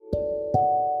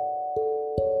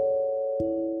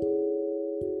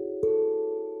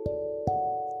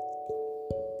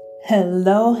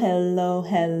Hello, hello,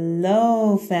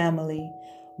 hello, family.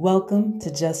 Welcome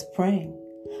to Just Praying.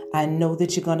 I know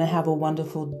that you're going to have a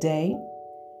wonderful day,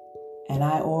 and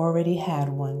I already had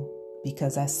one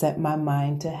because I set my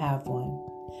mind to have one.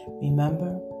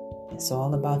 Remember, it's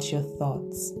all about your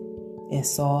thoughts.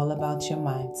 It's all about your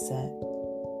mindset.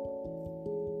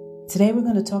 Today we're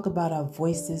going to talk about our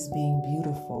voices being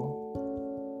beautiful.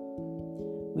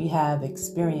 We have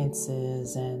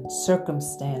experiences and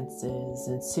circumstances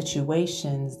and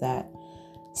situations that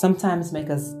sometimes make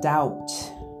us doubt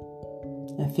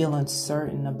and feel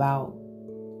uncertain about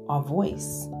our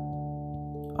voice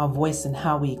and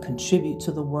how we contribute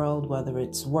to the world, whether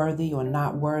it's worthy or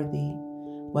not worthy,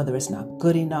 whether it's not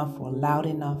good enough or loud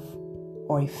enough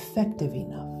or effective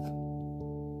enough.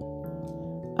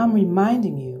 I'm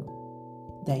reminding you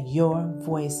that your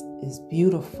voice is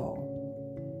beautiful.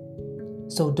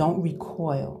 So don't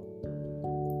recoil.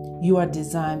 You are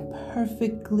designed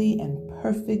perfectly again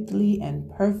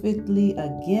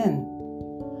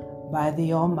by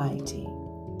the Almighty.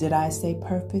 Did I say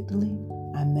perfectly?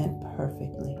 I meant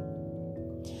perfectly.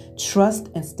 Trust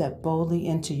and step boldly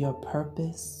into your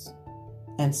purpose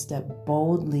and step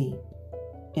boldly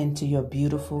into your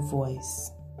beautiful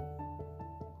voice.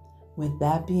 With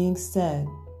that being said,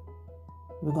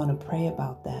 we're going to pray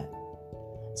about that.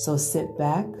 So sit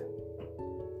back,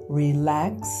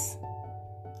 relax,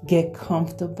 get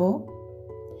comfortable,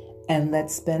 and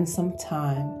let's spend some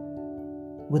time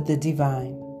with the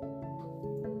divine.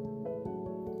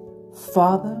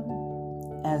 Father,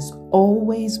 as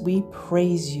always, we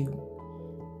praise you.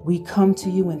 We come to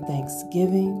you in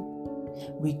thanksgiving.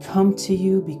 We come to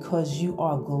you because you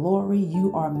are glory.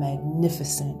 You are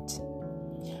magnificent.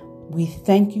 We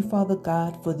thank you, Father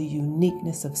God, for the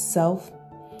uniqueness of self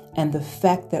and the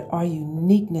fact that our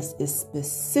uniqueness is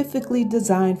specifically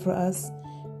designed for us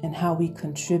and how we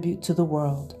contribute to the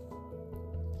world.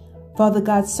 Father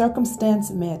God,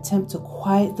 circumstance may attempt to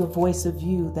quiet the voice of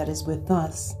you that is with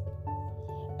us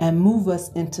and move us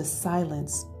into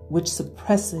silence, which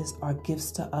suppresses our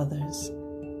gifts to others.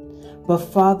 But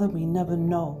Father, we never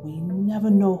know. We never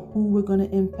know who we're going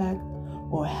to impact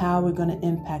or how we're going to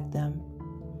impact them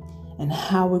and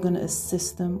how we're going to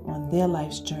assist them on their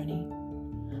life's journey.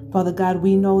 Father God,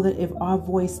 we know that if our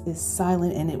voice is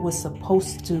silent and it was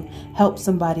supposed to help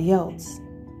somebody else,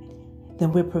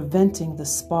 then we're preventing the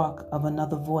spark of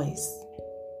another voice,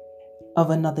 of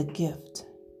another gift.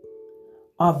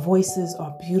 Our voices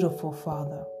are beautiful,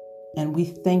 Father, and we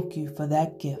thank you for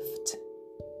that gift.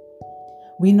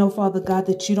 We know, Father God,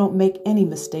 that you don't make any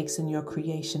mistakes in your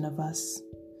creation of us,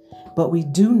 but we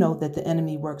do know that the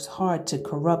enemy works hard to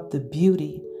corrupt the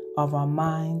beauty of our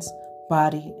minds,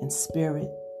 body, and spirit,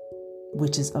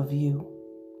 which is of you.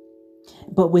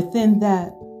 But within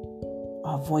that,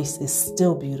 our voice is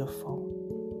still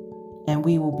beautiful, and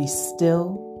we will be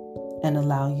still and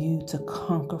allow you to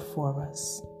conquer for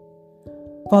us.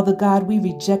 Father God, we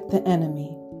reject the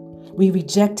enemy. We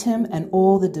reject him and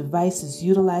all the devices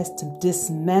utilized to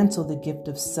dismantle the gift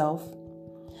of self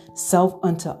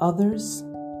unto others,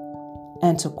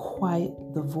 and to quiet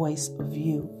the voice of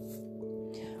you.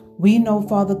 We know,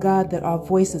 Father God, that our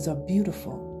voices are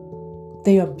beautiful.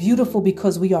 They are beautiful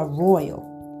because we are royal.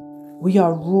 We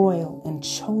are royal and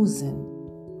chosen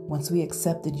once we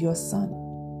accepted your Son.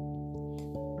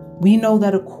 We know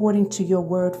that according to your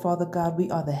word, Father God,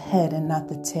 we are the head and not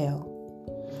the tail.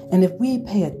 And if we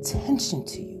pay attention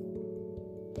to you,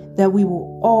 that we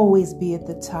will always be at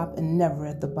the top and never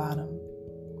at the bottom.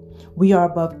 We are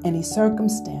above any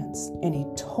circumstance, any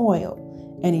toil,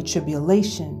 any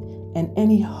tribulation, and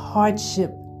any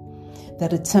hardship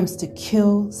that attempts to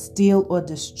kill, steal, or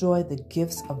destroy the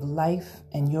gifts of life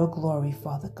and your glory,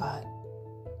 Father God.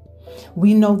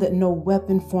 We know that no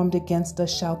weapon formed against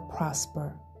us shall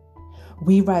prosper.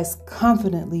 We rise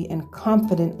confidently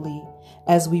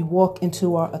as we walk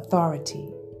into our authority.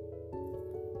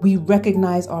 We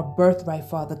recognize our birthright,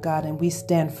 Father God, and we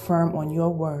stand firm on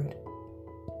your word.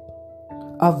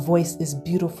 Our voice is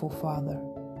beautiful, Father.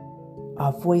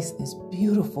 Our voice is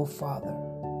beautiful, Father,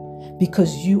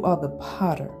 because you are the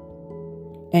potter,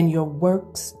 and your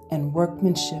works and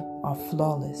workmanship are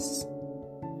flawless.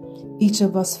 Each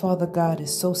of us, Father God,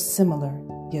 is so similar,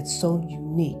 yet so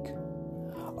unique.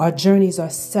 Our journeys are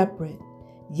separate,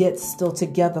 yet still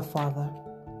together, Father.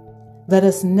 Let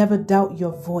us never doubt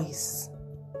your voice,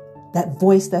 that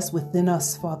voice that's within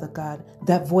us, Father God,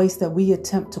 that voice that we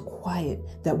attempt to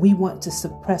quiet, that we want to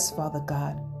suppress, Father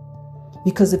God.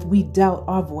 Because if we doubt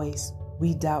our voice,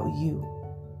 we doubt you.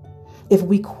 If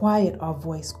we quiet our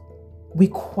voice, we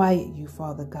quiet you,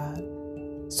 Father God.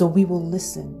 So we will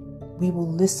listen. We will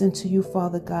listen to you,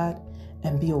 Father God,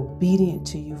 and be obedient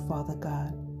to you, Father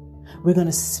God. We're going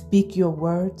to speak your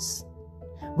words.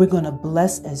 We're going to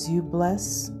bless as you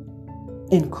bless,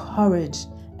 encourage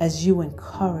as you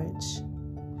encourage,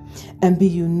 and be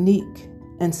unique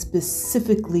and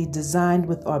specifically designed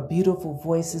with our beautiful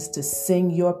voices to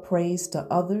sing your praise to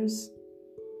others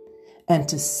and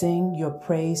to sing your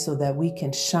praise so that we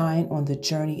can shine on the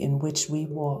journey in which we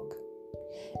walk.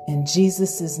 In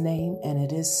Jesus' name, and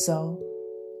it is so,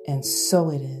 and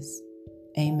so it is.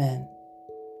 Amen.